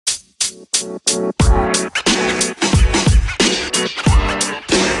Good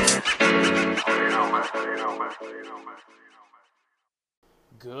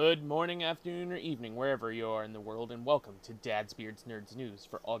morning, afternoon, or evening, wherever you are in the world, and welcome to Dad's Beards Nerds News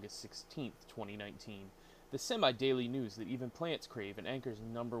for August 16th, 2019, the semi-daily news that even plants crave and Anchor's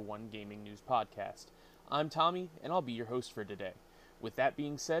 #1 gaming news podcast. I'm Tommy, and I'll be your host for today. With that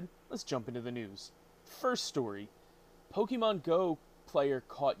being said, let's jump into the news. First story, Pokemon Go player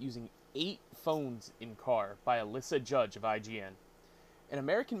caught using 8 phones in car by Alyssa Judge of IGN. An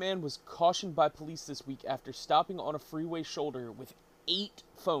American man was cautioned by police this week after stopping on a freeway shoulder with 8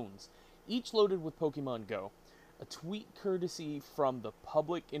 phones, each loaded with Pokemon Go. A tweet courtesy from the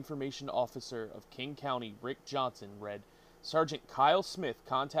Public Information Officer of King County, Rick Johnson, read, Sergeant Kyle Smith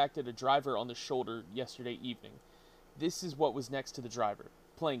contacted a driver on the shoulder yesterday evening. This is what was next to the driver,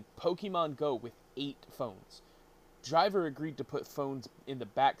 playing Pokemon Go with 8 phones. Driver agreed to put phones in the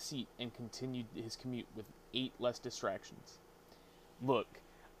back seat and continued his commute with 8 less distractions. Look,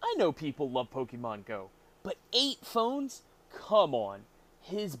 I know people love Pokemon Go, but 8 phones? Come on,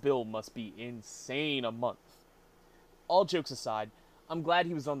 his bill must be insane a month. All jokes aside, I'm glad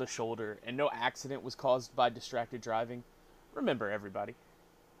he was on the shoulder and no accident was caused by distracted driving. Remember everybody,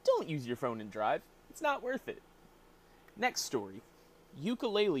 don't use your phone and drive, it's not worth it. Next story,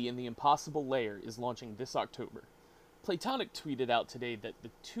 Yooka-Laylee and the Impossible Lair is launching this October. Playtonic tweeted out today that the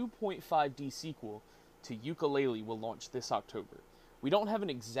 2.5D sequel to Yooka-Laylee will launch this October. We don't have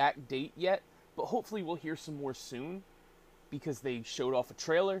an exact date yet, but hopefully we'll hear some more soon, because they showed off a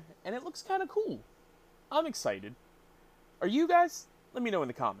trailer, and it looks kind of cool. I'm excited. Are you guys? Let me know in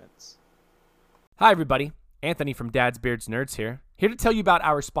the comments. Hi everybody, Anthony from Dad's Beards Nerds here to tell you about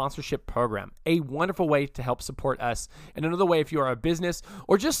our sponsorship program, a wonderful way to help support us, and another way if you are a business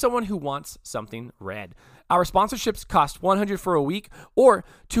or just someone who wants something read. Our sponsorships cost $100 for a week or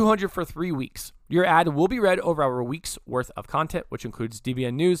 $200 for 3 weeks. Your ad will be read over our week's worth of content, which includes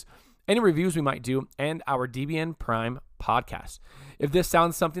DBN News, any reviews we might do, and our DBN Prime podcast. If this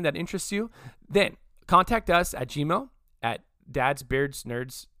sounds something that interests you, then contact us at Gmail at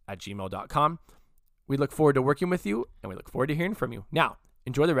dadsbeardsnerds@gmail.com. We look forward to working with you, and we look forward to hearing from you. Now,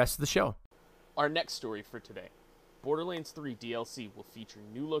 enjoy the rest of the show. Our next story for today. Borderlands 3 DLC will feature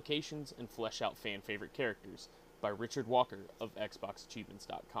new locations and flesh out fan-favorite characters by Richard Walker of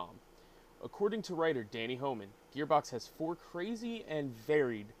XboxAchievements.com. According to writer Danny Homan, Gearbox has 4 crazy and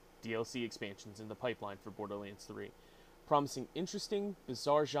varied DLC expansions in the pipeline for Borderlands 3, promising interesting,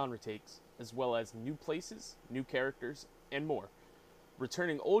 bizarre genre takes, as well as new places, new characters, and more.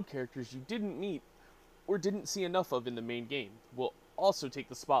 Returning old characters you didn't meet or didn't see enough of in the main game will also take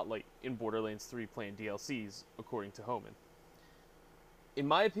the spotlight in Borderlands 3 planned DLCs, according to Homan. In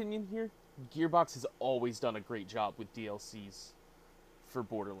my opinion here, Gearbox has always done a great job with DLCs for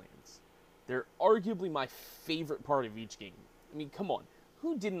Borderlands. They're arguably my favorite part of each game. I mean, come on.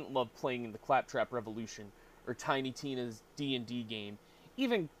 Who didn't love playing in the Claptrap Revolution, or Tiny Tina's D&D game?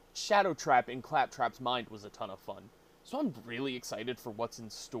 Even Shadow Trap in Claptrap's mind was a ton of fun. So I'm really excited for what's in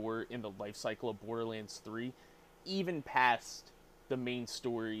store in the life cycle of Borderlands 3, even past the main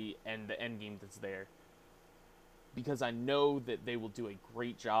story and the endgame that's there. Because I know that they will do a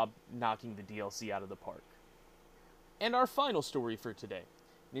great job knocking the DLC out of the park. And our final story for today.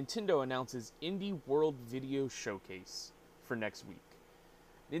 Nintendo announces Indie World Video Showcase for next week.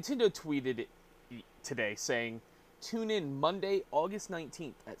 Nintendo tweeted today saying, tune in Monday, August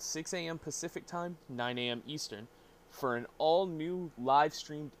 19th at 6 a.m. Pacific Time, 9 a.m. Eastern, for an all-new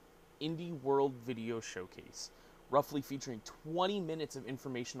live-streamed Indie World Video Showcase, roughly featuring 20 minutes of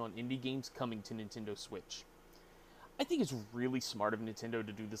information on indie games coming to Nintendo Switch. I think it's really smart of Nintendo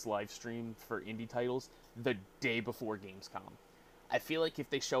to do this live stream for indie titles the day before Gamescom. I feel like if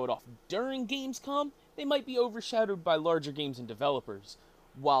they show it off during Gamescom, they might be overshadowed by larger games and developers,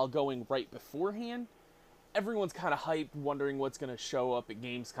 while going right beforehand, everyone's kind of hyped, wondering what's going to show up at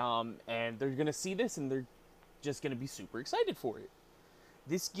Gamescom, and they're going to see this, and they're just going to be super excited for it.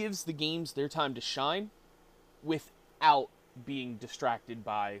 This gives the games their time to shine, without being distracted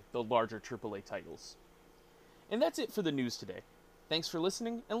by the larger AAA titles. And that's it for the news today. Thanks for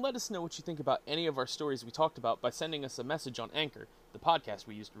listening, and let us know what you think about any of our stories we talked about by sending us a message on Anchor, the podcast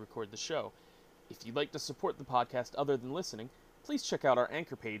we use to record the show. If you'd like to support the podcast other than listening, please check out our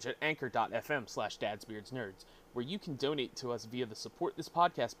Anchor page at anchor.fm/dadsbeardsnerds, where you can donate to us via the Support This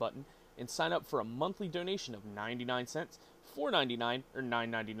Podcast button and sign up for a monthly donation of 99 cents, $4.99, or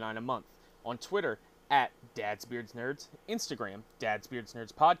 $9.99 a month. On Twitter, at dadsbeardsnerds, Instagram,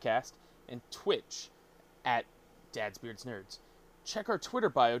 dadsbeardsnerds podcast, and Twitch, at dadsbeardsnerds. Check our Twitter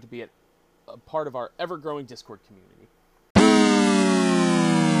bio to be a part of our ever-growing Discord community.